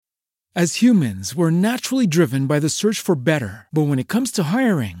As humans, we're naturally driven by the search for better. But when it comes to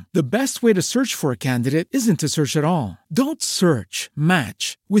hiring, the best way to search for a candidate isn't to search at all. Don't search,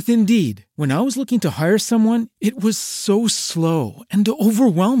 match with Indeed. When I was looking to hire someone, it was so slow and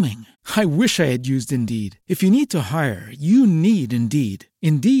overwhelming. I wish I had used Indeed. If you need to hire, you need Indeed.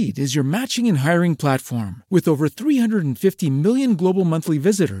 Indeed is your matching and hiring platform with over 350 million global monthly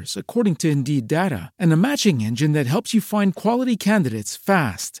visitors, according to Indeed data, and a matching engine that helps you find quality candidates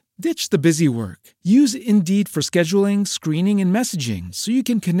fast. Ditch the busy work. Use Indeed for scheduling, screening, and messaging so you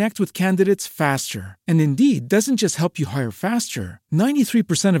can connect with candidates faster. And Indeed doesn't just help you hire faster.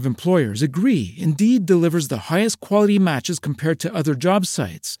 93% of employers agree Indeed delivers the highest quality matches compared to other job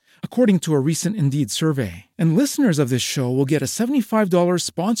sites, according to a recent Indeed survey. And listeners of this show will get a $75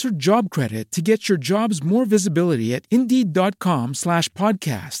 sponsored job credit to get your jobs more visibility at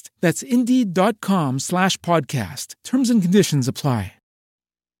Indeed.com/podcast. That's Indeed.com/podcast. Terms and conditions apply.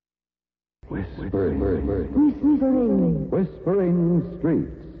 Whispering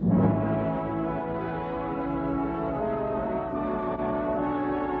Streets.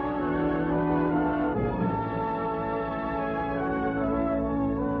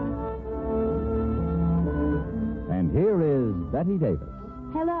 And here is Betty Davis.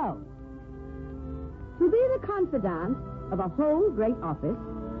 Hello. To be the confidant of a whole great office,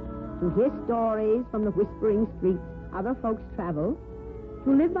 to hear stories from the whispering streets other folks travel,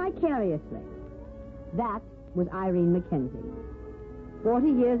 to live vicariously. That was Irene Mackenzie.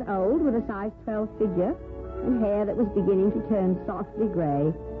 40 years old with a size 12 figure and hair that was beginning to turn softly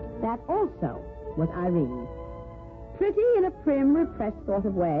gray. That also was Irene. Pretty in a prim, repressed sort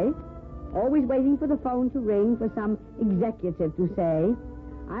of way, always waiting for the phone to ring for some executive to say,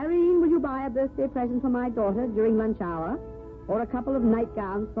 "Irene, will you buy a birthday present for my daughter during lunch hour? Or a couple of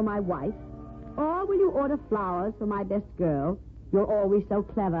nightgowns for my wife? Or will you order flowers for my best girl? You're always so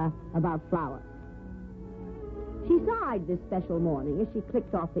clever about flowers." She sighed this special morning as she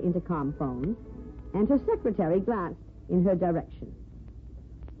clicked off the intercom phone, and her secretary glanced in her direction.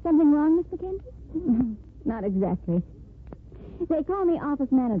 Something wrong, Miss Mackenzie? Not exactly. They call me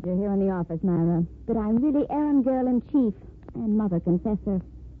office manager here in the office, Myra, but I'm really errand girl in chief and mother confessor.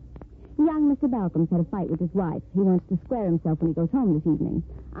 Young Mr. Balcom's had a fight with his wife. He wants to square himself when he goes home this evening.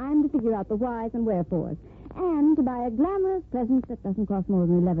 I'm to figure out the whys and wherefores, and to buy a glamorous present that doesn't cost more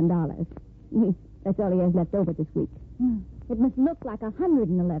than $11. That's all he has left over this week. It must look like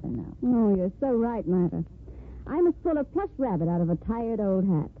 $111 now. Oh, you're so right, Myra. I'm as full of plush rabbit out of a tired old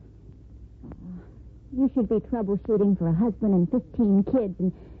hat. You should be troubleshooting for a husband and 15 kids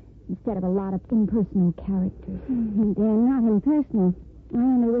instead of a lot of impersonal characters. They're not impersonal. I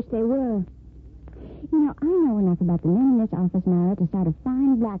only wish they were. You know, I know enough about the men in this office, Myra, to start a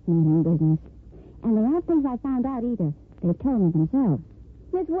fine blackmailing business. And there aren't things I found out either. They told me themselves.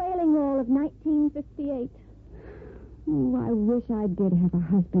 This whaling roll of 1958. Oh, I wish I did have a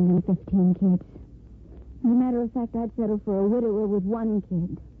husband and 15 kids. As a matter of fact, I'd settle for a widower with 1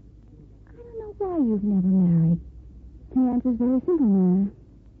 kid. I don't know why you've never married. The answer's very simple, Myra.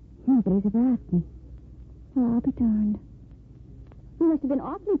 Nobody's ever asked me. Well, I'll be darned. You must have been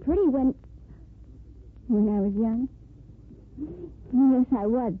awfully pretty when I was young. Yes, I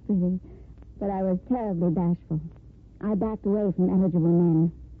was pretty, but I was terribly bashful. I backed away from eligible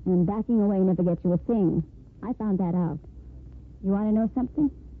men, and backing away never gets you a thing. I found that out. You want to know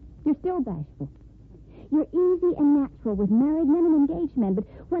something? You're still bashful. You're easy and natural with married men and engaged men, but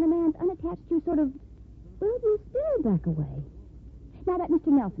when a man's unattached, you sort of, well, you still back away. Now, that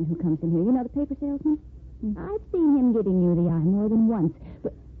Mr. Nelson who comes in here, you know, the paper salesman? I've seen him giving you the eye more than once,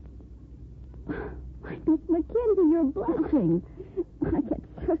 but... Why, Miss Mackenzie, you're blushing. I get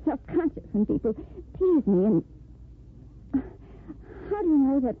so self-conscious when people tease me, and... How do you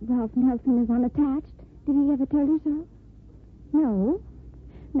know that Ralph Nelson is unattached? Did he ever tell you so? No,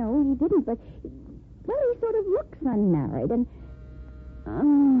 he didn't, but... Well, he sort of looks unmarried, and...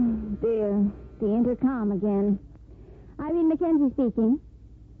 Oh, dear, the intercom again. Irene Mackenzie speaking.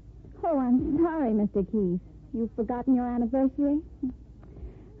 Oh, I'm sorry, Mr. Keith. You've forgotten your anniversary?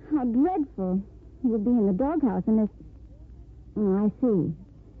 How dreadful. You'll be in the doghouse unless... Oh, I see.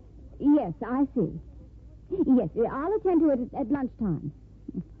 Yes, I see. Yes, I'll attend to it at lunchtime.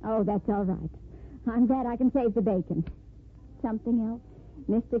 Oh, that's all right. I'm glad I can save the bacon. Something else?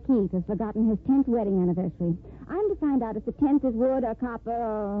 Mr. Keith has forgotten his 10th wedding anniversary. I'm to find out if the 10th is wood or copper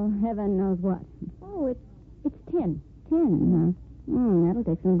or heaven knows what. Oh, it's tin. Tin, huh? That'll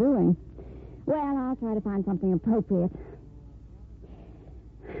take some doing. Well, I'll try to find something appropriate.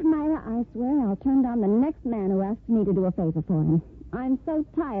 Myra, I swear I'll turn down the next man who asks me to do a favor for him. I'm so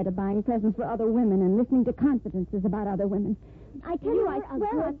tired of buying presents for other women and listening to confidences about other women. I tell you, I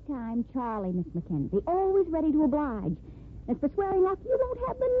swear a good-time Charlie, Miss Mackenzie. Always ready to oblige. As for swearing off, you won't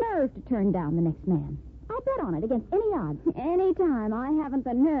have the nerve to turn down the next man. I'll bet on it against any odds. Any time. I haven't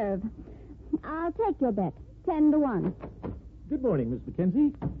the nerve. I'll take your bet. 10-1. Good morning, Miss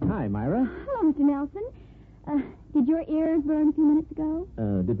Mackenzie. Hi, Myra. Hello, Mr. Nelson. Did your ears burn a few minutes ago?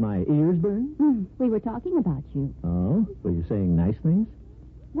 Did my ears burn? We were talking about you. Oh, were you saying nice things?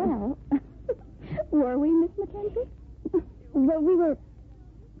 Well, were we, Miss Mackenzie? Well, we were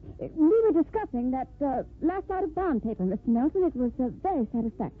discussing that last out of bond paper, Mr. Nelson. It was very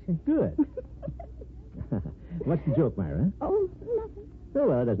satisfactory. Good. What's the joke, Myra? Oh, nothing. Oh,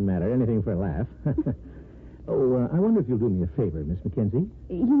 well, it doesn't matter. Anything for a laugh. I wonder if you'll do me a favor, Miss Mackenzie.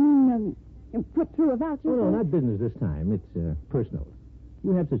 You mean, put through a voucher? Oh, no, not business this time. It's personal.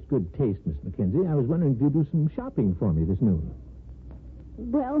 You have such good taste, Miss Mackenzie. I was wondering if you'd do some shopping for me this noon.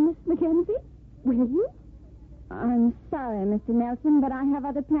 Well, Miss Mackenzie, will you? I'm sorry, Mr. Nelson, but I have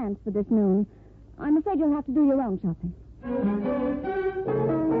other plans for this noon. I'm afraid you'll have to do your own shopping.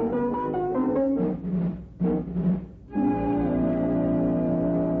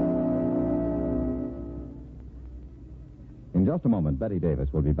 In just a moment, Betty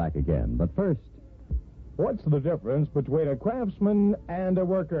Davis will be back again. But first... What's the difference between a craftsman and a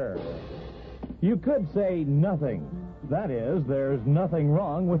worker? You could say nothing. That is, there's nothing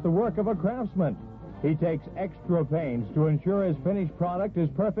wrong with the work of a craftsman. He takes extra pains to ensure his finished product is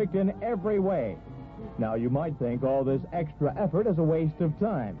perfect in every way. Now, you might think all this extra effort is a waste of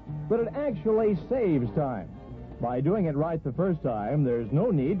time, but it actually saves time. By doing it right the first time, there's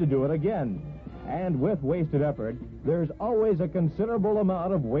no need to do it again. And with wasted effort, there's always a considerable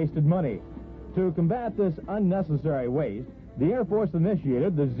amount of wasted money. To combat this unnecessary waste, the Air Force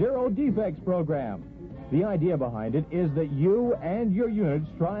initiated the Zero Defects program. The idea behind it is that you and your unit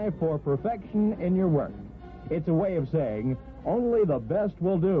strive for perfection in your work. It's a way of saying, only the best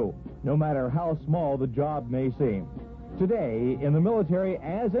will do, no matter how small the job may seem. Today, in the military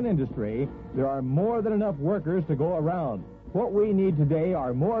as an industry, there are more than enough workers to go around. What we need today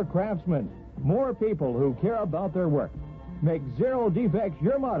are more craftsmen, more people who care about their work. Make Zero Defects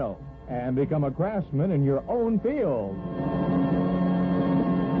your motto and become a craftsman in your own field.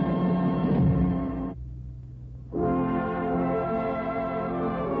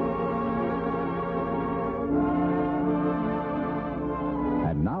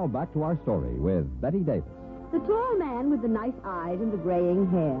 And now back to our story with Betty Davis. The tall man with the nice eyes and the graying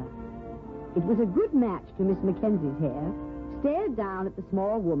hair. It was a good match to Miss Mackenzie's hair, stared down at the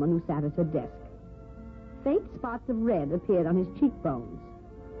small woman who sat at her desk. Faint spots of red appeared on his cheekbones.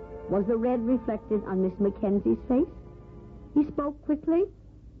 Was the red reflected on Miss Mackenzie's face? He spoke quickly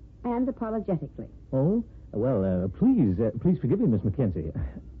and apologetically. Oh? Well, please forgive me, Miss Mackenzie.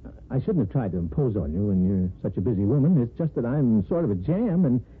 I shouldn't have tried to impose on you when you're such a busy woman. It's just that I'm sort of a jam,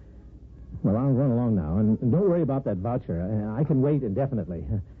 and... Well, I'll run along now, and don't worry about that voucher. I can wait indefinitely.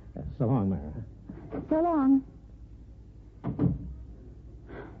 So long, Myra. So long.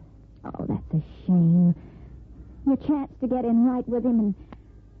 Oh, that's a shame. Your chance to get in right with him, and...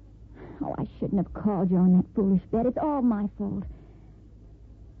 Oh, I shouldn't have called you on that foolish bet. It's all my fault.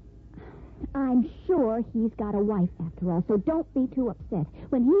 I'm sure he's got a wife after all, so don't be too upset.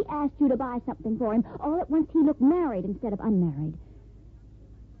 When he asked you to buy something for him, all at once he looked married instead of unmarried.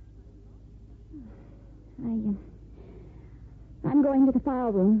 I'm going to the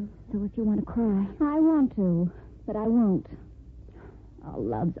file room, so if you want to cry. I want to, but I won't. Oh,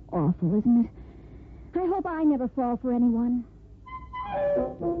 love's awful, isn't it? I hope I never fall for anyone.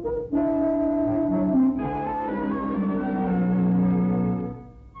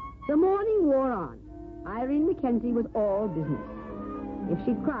 The morning wore on. Irene Mackenzie was all business. If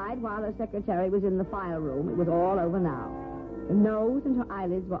she'd cried while her secretary was in the file room, it was all over now. Her nose and her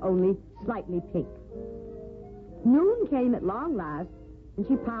eyelids were only slightly pink. Noon came at long last, and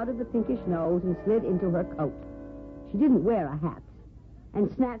she powdered the pinkish nose and slid into her coat. She didn't wear a hat, and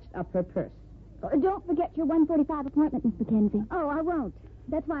snatched up her purse. Don't forget your 1:45 appointment, Miss Mackenzie. Oh, I won't.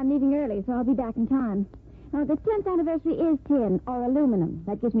 That's why I'm leaving early, so I'll be back in time. The 10th anniversary is tin, or aluminum.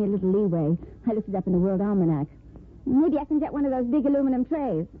 That gives me a little leeway. I looked it up in the World Almanac. Maybe I can get one of those big aluminum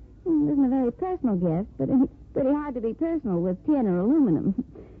trays. It isn't a very personal gift, but it's pretty hard to be personal with tin or aluminum.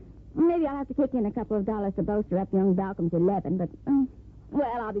 Maybe I'll have to kick in a couple of dollars to bolster up young Balcom's 11, but,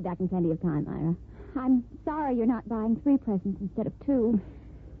 well, I'll be back in plenty of time, Ira. I'm sorry you're not buying 3 presents instead of 2.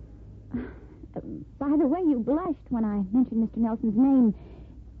 By the way, you blushed when I mentioned Mr. Nelson's name.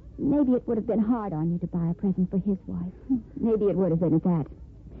 Maybe it would have been hard on you to buy a present for his wife. Maybe it would have been at that.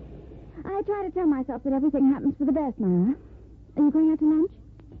 I try to tell myself that everything happens for the best, Myra. Are you going out to lunch?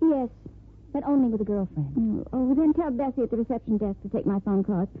 Yes. but only with a girlfriend. Oh, then tell Bessie at the reception desk to take my phone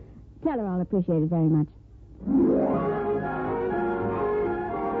calls. Tell her I'll appreciate it very much.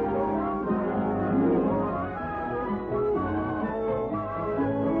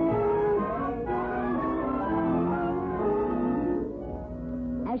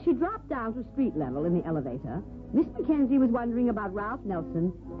 As she dropped down to street level in the elevator, Miss Mackenzie was wondering about Ralph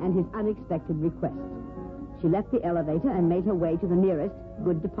Nelson and his unexpected request. She left the elevator and made her way to the nearest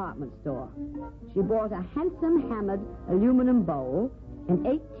good department store. She bought a handsome hammered aluminum bowl and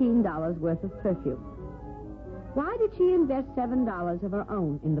 $18 worth of perfume. Why did she invest $7 of her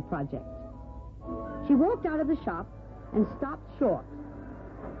own in the project? She walked out of the shop and stopped short.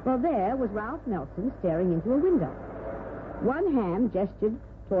 Well, there was Ralph Nelson staring into a window. One hand gestured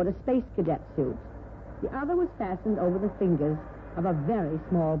toward a space cadet suit. The other was fastened over the fingers of a very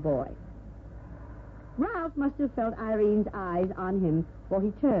small boy. Ralph must have felt Irene's eyes on him, for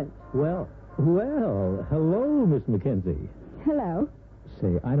he turned. Well, hello, Miss Mackenzie. Hello.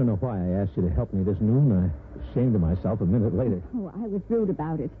 Say, I don't know why I asked you to help me this noon. I ashamed of myself a minute later. Oh, I was rude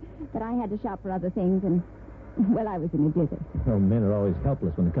about it. But I had to shop for other things, and, well, I was in a dither. Oh, men are always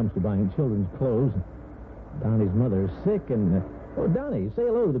helpless when it comes to buying children's clothes. Donnie's mother is sick, and... Oh, Donnie, say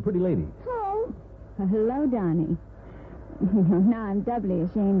hello to the pretty lady. Oh. Hello, Donnie. Now I'm doubly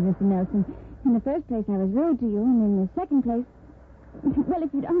ashamed, Mr. Nelson. In the first place, I was rude to you, and in the second place... Well,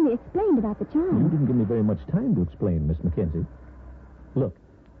 if you'd only explained about the child. You didn't give me very much time to explain, Miss Mackenzie. Look,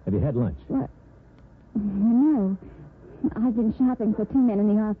 have you had lunch? What? No. I've been shopping for 2 men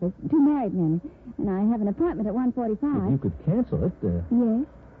in the office, 2 married men, and I have an appointment at 1:45. If you could cancel it,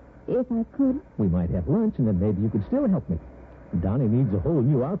 Yes, if I could. we might have lunch, and then maybe you could still help me. Donnie needs a whole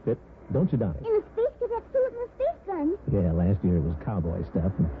new outfit, don't you, Donnie? In a space cadet suit and a space gun. Yeah, last year it was cowboy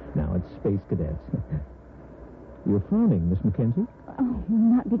stuff, and now it's space cadets. You're frowning, Miss Mackenzie. Oh,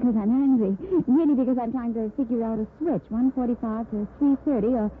 not because I'm angry. Really because I'm trying to figure out a switch, 1:45 to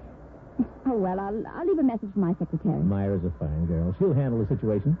 3:30, or... Oh, well, I'll leave a message for my secretary. Myra's a fine girl. She'll handle the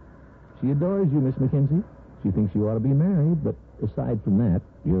situation. She adores you, Miss Mackenzie. She thinks you ought to be married, but aside from that,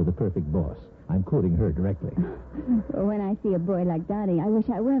 you're the perfect boss. I'm quoting her directly. When I see a boy like Donnie, I wish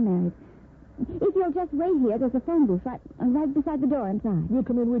I were married. If you'll just wait here, there's a phone booth right beside the door inside. We'll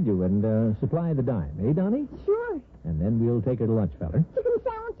come in with you and supply the dime, eh, Donnie? Sure. And then we'll take her to lunch, feller. Chicken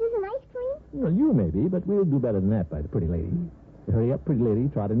sandwiches and ice cream? Well, you maybe, but we'll do better than that by the pretty lady. Hurry up, pretty lady.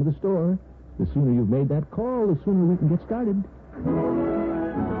 Trot into the store. The sooner you've made that call, the sooner we can get started.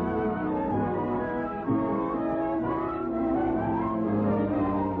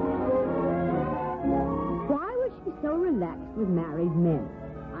 Why was she so relaxed with married men?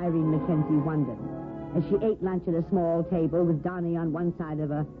 Irene Mackenzie wondered, as she ate lunch at a small table with Donnie on one side of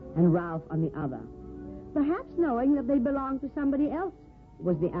her and Ralph on the other. Perhaps knowing that they belonged to somebody else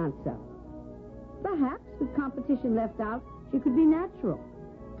was the answer. Perhaps, with competition left out, she could be natural.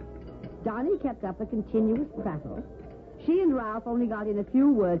 Donnie kept up a continuous prattle. She and Ralph only got in a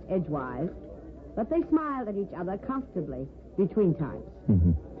few words edgewise, but they smiled at each other comfortably between times.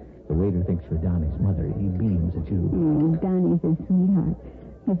 Mm-hmm. The waiter thinks you're Donnie's mother. He beams at you. Donnie's a sweetheart.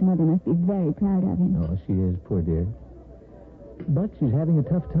 His mother must be very proud of him. Oh, she is, poor dear. But she's having a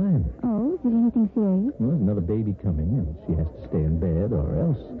tough time. Oh, is it anything serious? Well, there's another baby coming, and she has to stay in bed, or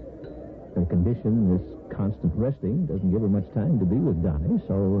else her condition, this constant resting, doesn't give her much time to be with Donnie,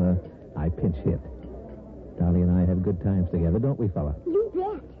 so I pinch hit. Donnie and I have good times together, don't we, fella? You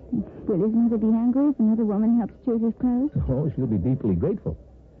bet. Will his mother be angry if another woman helps choose his clothes? Oh, she'll be deeply grateful.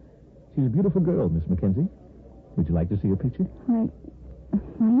 She's a beautiful girl, Miss Mackenzie. Would you like to see her picture? Why,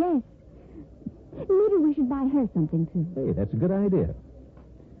 yes. Maybe we should buy her something, too. Hey, that's a good idea.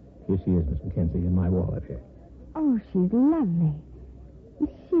 Here she is, Miss Mackenzie, in my wallet here. Oh, she's lovely.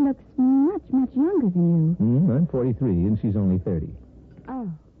 She looks much, much younger than you. I'm 43, and she's only 30.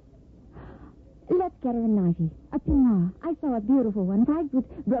 Oh. Let's get her a nightie. A peignoir. I saw a beautiful one, tied with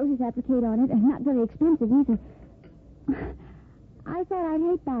roses appliqued on it, and not very expensive either. I thought I'd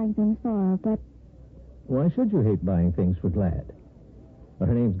hate buying things for her, but... Why should you hate buying things for Glad? Well,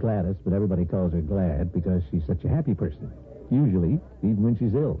 her name's Gladys, but everybody calls her Glad because she's such a happy person. Usually, even when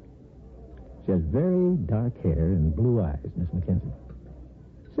she's ill. She has very dark hair and blue eyes, Miss Mackenzie.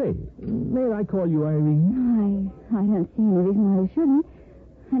 Say, may I call you Irene? I don't see any reason why you shouldn't.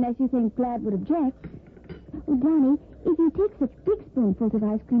 Unless you think Glad would object. Oh, Donnie, if you take such big spoonfuls of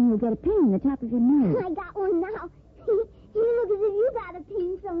ice cream, you'll get a pain in the top of your nose. I got one now. You look as if you got a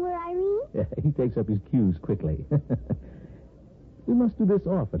pain somewhere, Irene. Yeah, he takes up his cues quickly. We must do this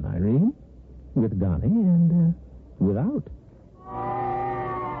often, Irene. With Donnie and without.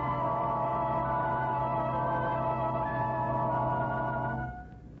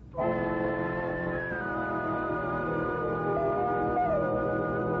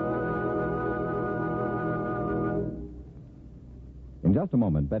 just a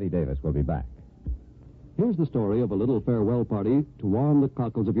moment, Betty Davis will be back. Here's the story of a little farewell party to warm the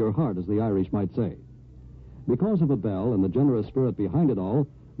cockles of your heart, as the Irish might say. Because of a bell and the generous spirit behind it all,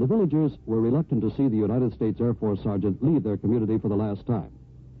 the villagers were reluctant to see the United States Air Force sergeant leave their community for the last time.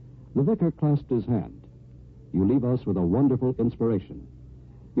 The vicar clasped his hand. You leave us with a wonderful inspiration.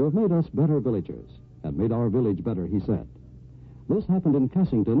 You have made us better villagers, and made our village better, he said. This happened in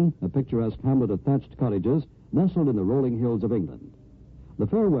Kessington, a picturesque hamlet of thatched cottages nestled in the rolling hills of England. The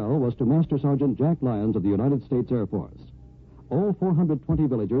farewell was to Master Sergeant Jack Lyons of the United States Air Force. All 420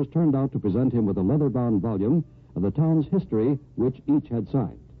 villagers turned out to present him with a leather-bound volume of the town's history, which each had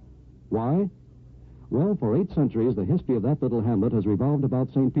signed. Why? Well, for 8 centuries, the history of that little hamlet has revolved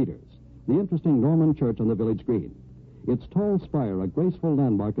about St. Peter's, the interesting Norman church on the village green. Its tall spire, a graceful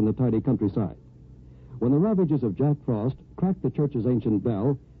landmark in the tidy countryside. When the ravages of Jack Frost cracked the church's ancient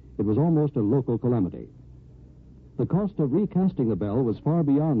bell, it was almost a local calamity. The cost of recasting the bell was far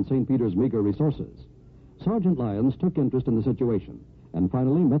beyond St. Peter's meager resources. Sergeant Lyons took interest in the situation and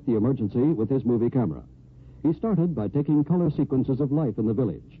finally met the emergency with his movie camera. He started by taking color sequences of life in the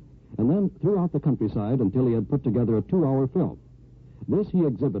village, and then throughout the countryside until he had put together a 2-hour film. This he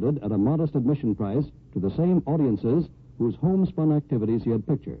exhibited at a modest admission price to the same audiences whose homespun activities he had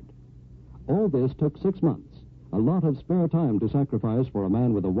pictured. All this took 6 months, a lot of spare time to sacrifice for a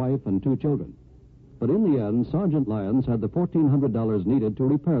man with a wife and 2 children. But in the end, Sergeant Lyons had the $1,400 needed to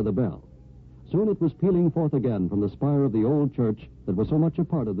repair the bell. Soon it was pealing forth again from the spire of the old church that was so much a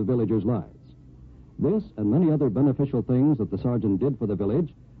part of the villagers' lives. This and many other beneficial things that the sergeant did for the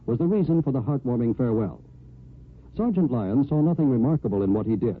village was the reason for the heartwarming farewell. Sergeant Lyons saw nothing remarkable in what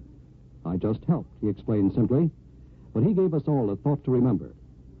he did. I just helped, he explained simply. But he gave us all a thought to remember.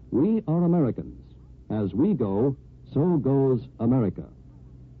 We are Americans. As we go, so goes America.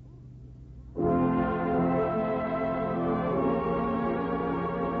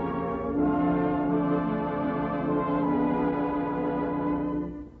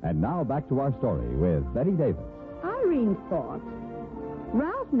 And now back to our story with Betty Davis. Irene thought,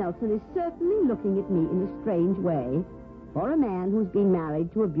 Ralph Nelson is certainly looking at me in a strange way for a man who's been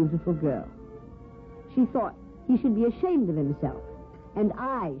married to a beautiful girl. She thought he should be ashamed of himself, and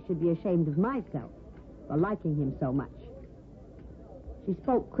I should be ashamed of myself for liking him so much. She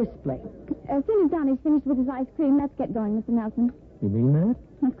spoke crisply. As soon as Donnie's finished with his ice cream, let's get going, Mr. Nelson. You mean that?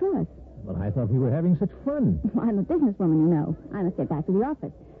 Of course. Well, I thought we were having such fun. Well, I'm a businesswoman, you know. I must get back to the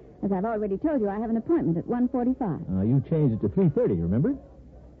office. As I've already told you, I have an appointment at 1:45. You changed it to 3:30, remember?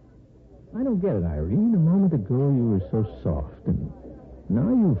 I don't get it, Irene. A moment ago you were so soft, and now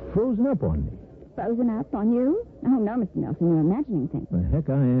you've frozen up on me. Frozen up on you? Oh, no, Mr. Nelson, you're imagining things. The heck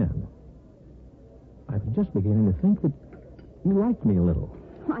I am. I was just beginning to think that you liked me a little.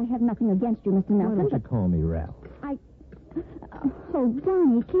 I have nothing against you, Mr. Nelson. Why don't you call me Ralph? Oh,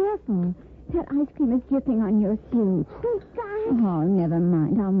 Donnie, careful. That ice cream is dripping on your suit. Oh, gosh. Oh, never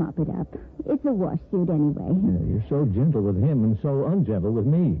mind. I'll mop it up. It's a wash suit anyway. Yeah, you're so gentle with him and so ungentle with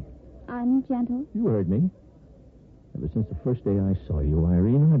me. Ungentle? You heard me. Ever since the first day I saw you,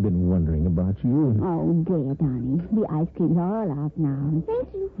 Irene, I've been wondering about you. Oh, dear, Donnie. The ice cream's all out now.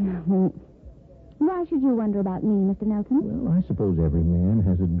 Thank you. Why should you wonder about me, Mr. Nelson? Well, I suppose every man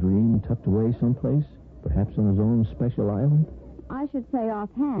has a dream tucked away someplace, perhaps on his own special island. I should say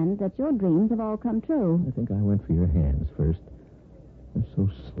offhand that your dreams have all come true. I think I went for your hands first. They're so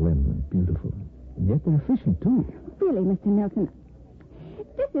slim and beautiful. And yet they're efficient, too. Really, Mr. Nelson,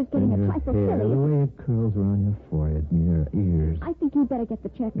 this is getting and a your trifle hair, silly. the way it curls around your forehead and your ears. I think you'd better get the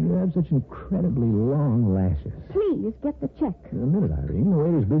check. You have such incredibly long lashes. Please, get the check. In a minute, Irene. The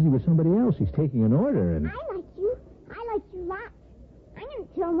waiter's busy with somebody else. He's taking an order, and... I like you. I like you lots. I'm going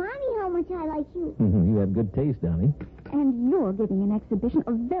to tell Mommy how much I like you. You have good taste, Donnie. And you're giving an exhibition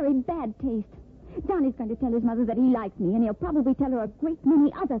of very bad taste. Donnie's going to tell his mother that he likes me, and he'll probably tell her a great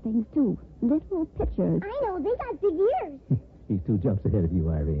many other things, too. Little pictures. I know. They got big ears. He's 2 jumps ahead of you,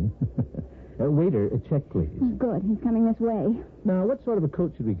 Irene. Waiter, a check, please. Good. He's coming this way. Now, what sort of a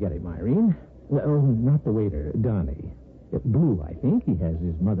coat should we get him, Irene? Oh, not the waiter, Donnie. Blue, I think. He has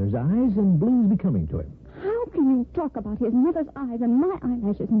his mother's eyes, and blue's becoming to him. How can you talk about his mother's eyes and my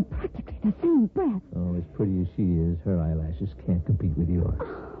eyelashes in practically the same breath? Oh, as pretty as she is, her eyelashes can't compete with yours.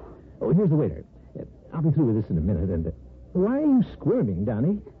 Oh, here's the waiter. I'll be through with this in a minute, and... why are you squirming,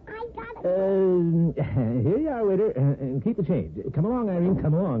 Donnie? I got it. Here you are, waiter, and keep the change. Come along, Irene.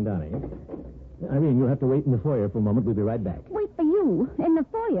 Come along, Donnie. Irene, you'll have to wait in the foyer for a moment. We'll be right back. Wait for you in the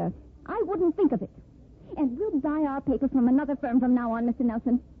foyer. I wouldn't think of it. And we'll buy our paper from another firm from now on, Mr.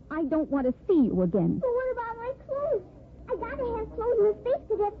 Nelson. I don't want to see you again. But what about my clothes? I gotta have clothes in the Space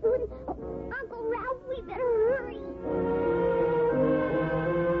Cadet suit. Uncle Ralph, we better hurry.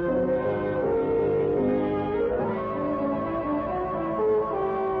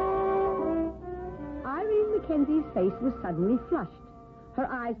 face was suddenly flushed. Her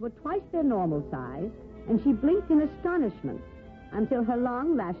eyes were twice their normal size, and she blinked in astonishment until her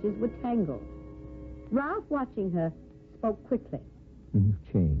long lashes were tangled. Ralph, watching her, spoke quickly.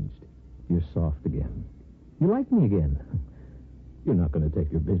 You've changed. You're soft again. You like me again. You're not going to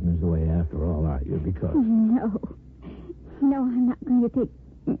take your business away after all, are you? Because... No. No, I'm not going to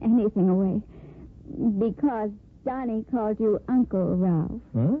take anything away. Because Donnie called you Uncle Ralph.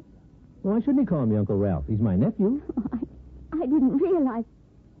 Huh? Why shouldn't he call me Uncle Ralph? He's my nephew. Oh, I didn't realize.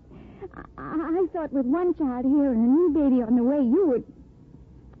 I thought with one child here and a new baby on the way, you would...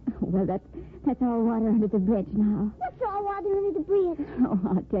 Well, that's all water under the bridge now. What's all water under the bridge? Oh,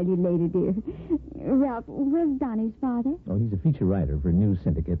 I'll tell you later, dear. Ralph, where's Donnie's father? Oh, he's a feature writer for a news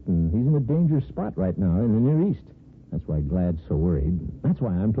syndicate, and he's in a dangerous spot right now in the Near East. That's why Glad's so worried. That's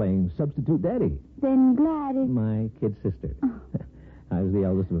why I'm playing substitute daddy. Then Glad is... My kid sister. Oh. I was the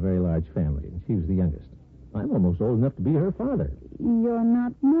eldest of a very large family, and she was the youngest. I'm almost old enough to be her father. You're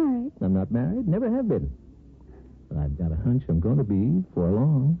not married? I'm not married, never have been. But I've got a hunch I'm going to be for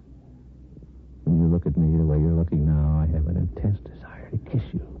long. When you look at me the way you're looking now, I have an intense desire to kiss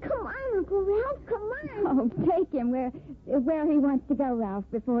you. Come on, Uncle Ralph, come on. Oh, take him where he wants to go, Ralph,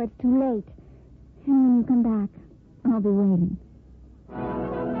 before it's too late. And when you come back, I'll be waiting.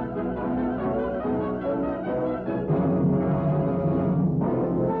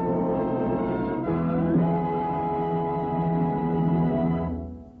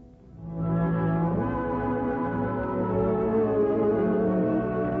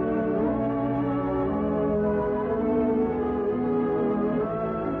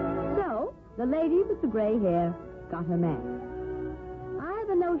 The lady with the gray hair got her man. I have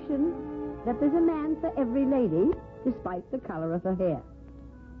a notion that there's a man for every lady, despite the color of her hair.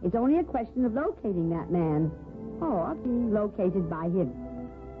 It's only a question of locating that man, or being located by him.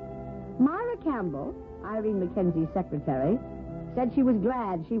 Myra Campbell, Irene Mackenzie's secretary, said she was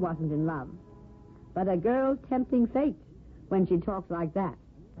glad she wasn't in love. But a girl's tempting fate when she talks like that.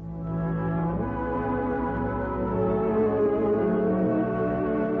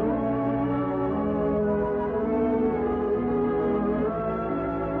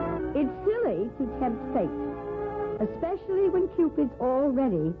 To tempt fate, especially when Cupid's all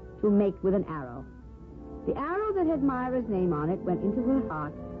ready to make with an arrow. The arrow that had Myra's name on it went into her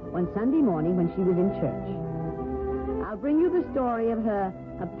heart one Sunday morning when she was in church. I'll bring you the story of her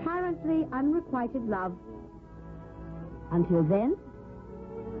apparently unrequited love. Until then,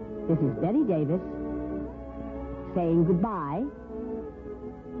 this is Betty Davis saying goodbye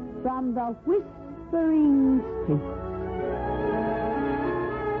from the Whispering Street.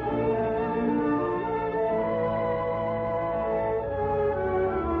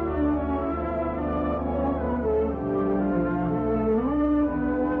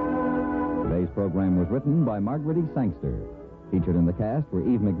 Program was written by Margaret E. Sangster. Featured in the cast were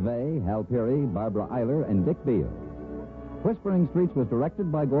Eve McVeigh, Hal Peary, Barbara Eiler, and Dick Beale. Whispering Streets was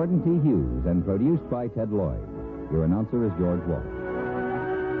directed by Gordon T. Hughes and produced by Ted Lloyd. Your announcer is George Walsh.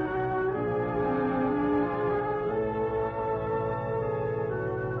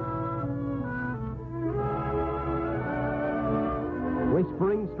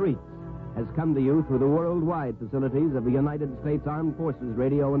 Whispering Streets has come to you through the worldwide facilities of the United States Armed Forces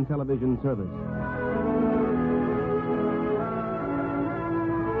Radio and Television Service.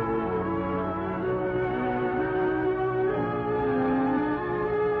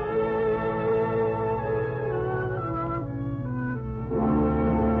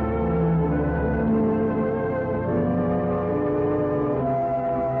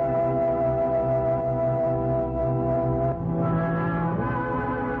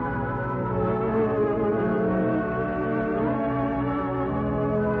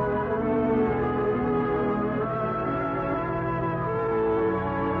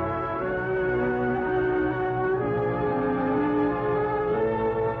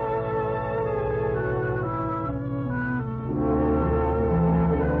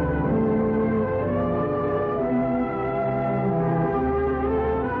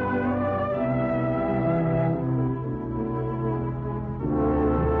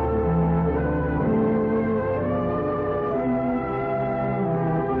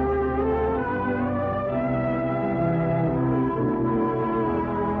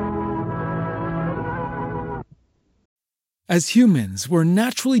 As humans, we're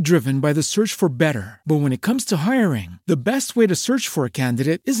naturally driven by the search for better. But when it comes to hiring, the best way to search for a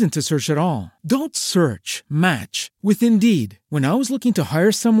candidate isn't to search at all. Don't search, match with Indeed. When I was looking to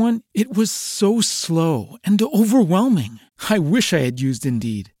hire someone, it was so slow and overwhelming. I wish I had used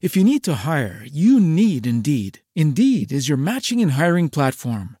Indeed. If you need to hire, you need Indeed. Indeed is your matching and hiring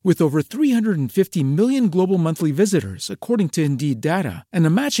platform with over 350 million global monthly visitors, according to Indeed data, and a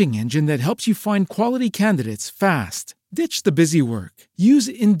matching engine that helps you find quality candidates fast. Ditch the busy work. Use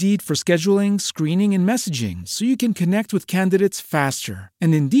Indeed for scheduling, screening, and messaging so you can connect with candidates faster.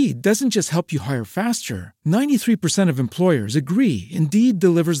 And Indeed doesn't just help you hire faster. 93% of employers agree Indeed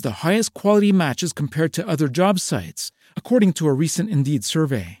delivers the highest quality matches compared to other job sites, according to a recent Indeed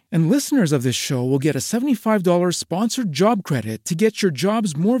survey. And listeners of this show will get a $75 sponsored job credit to get your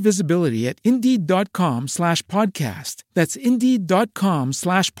jobs more visibility at Indeed.com/podcast. That's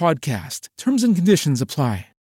Indeed.com/podcast. Terms and conditions apply.